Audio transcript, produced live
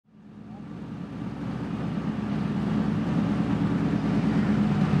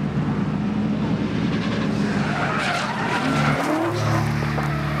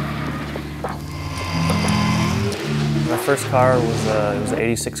first car was it was an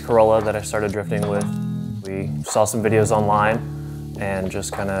 '86 Corolla that I started drifting with. We saw some videos online and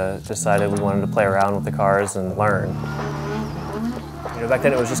just kind of decided we wanted to play around with the cars and learn. You know, back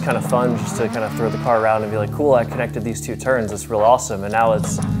then it was just kind of fun just to kind of throw the car around and be like, cool, I connected these two turns, it's real awesome. And now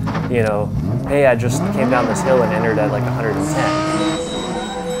it's, you know, hey, I just came down this hill and entered at like 110.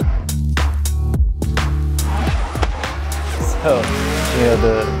 So, you know,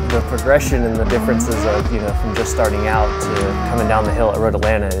 the progression and the differences of, you know, from just starting out to coming down the hill at Road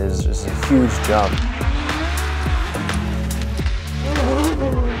Atlanta is just a huge jump.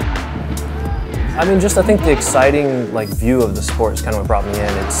 I mean, I think the exciting view of the sport is kind of what brought me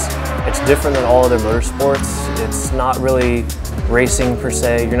in. It's different than all other motorsports. It's not really racing per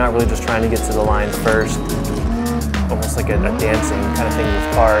se. You're not really just trying to get to the line first. Almost like a dancing kind of thing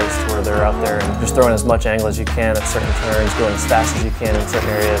with cars, where they're out there and just throwing as much angle as you can at certain turns, going as fast as you can in certain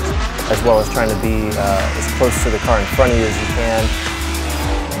areas, as well as trying to be as close to the car in front of you as you can.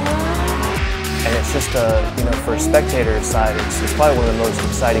 And it's just, you know, for a spectator's side, it's probably one of the most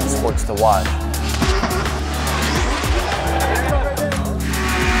exciting sports to watch.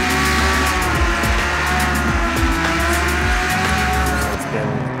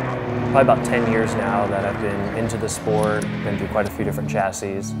 Probably about 10 years now that I've been into the sport, been through quite a few different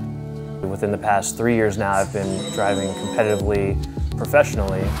chassis. Within the past 3 years now, I've been driving competitively,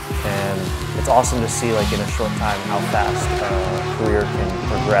 professionally, and it's awesome to see, like, in a short time how fast a career can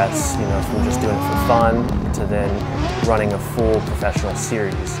progress, you know, from just doing it for fun to then running a full professional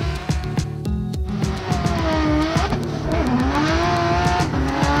series.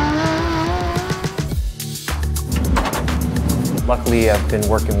 Luckily, I've been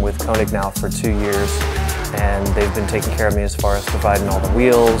working with Konig now for 2 years, and they've been taking care of me as far as providing all the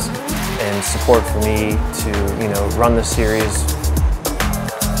wheels and support for me to, you know, run the series.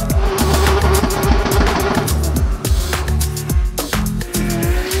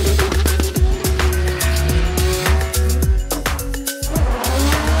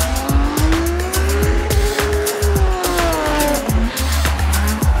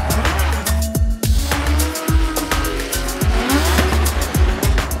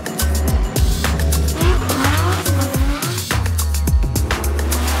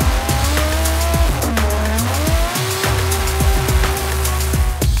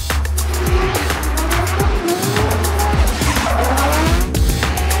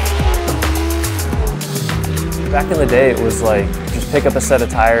 Back in the day, it was like, just pick up a set of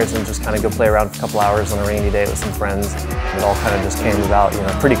tires and just kind of go play around for a couple hours on a rainy day with some friends. It all kind of just came about, you know,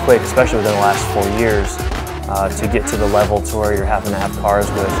 pretty quick, especially within the last 4 years, to get to the level to where you're having to have cars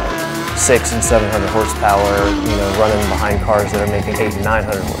with 600 and 700 horsepower, you know, running behind cars that are making 800 and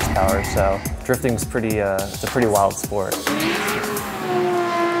 900 horsepower. So drifting's it's a pretty wild sport.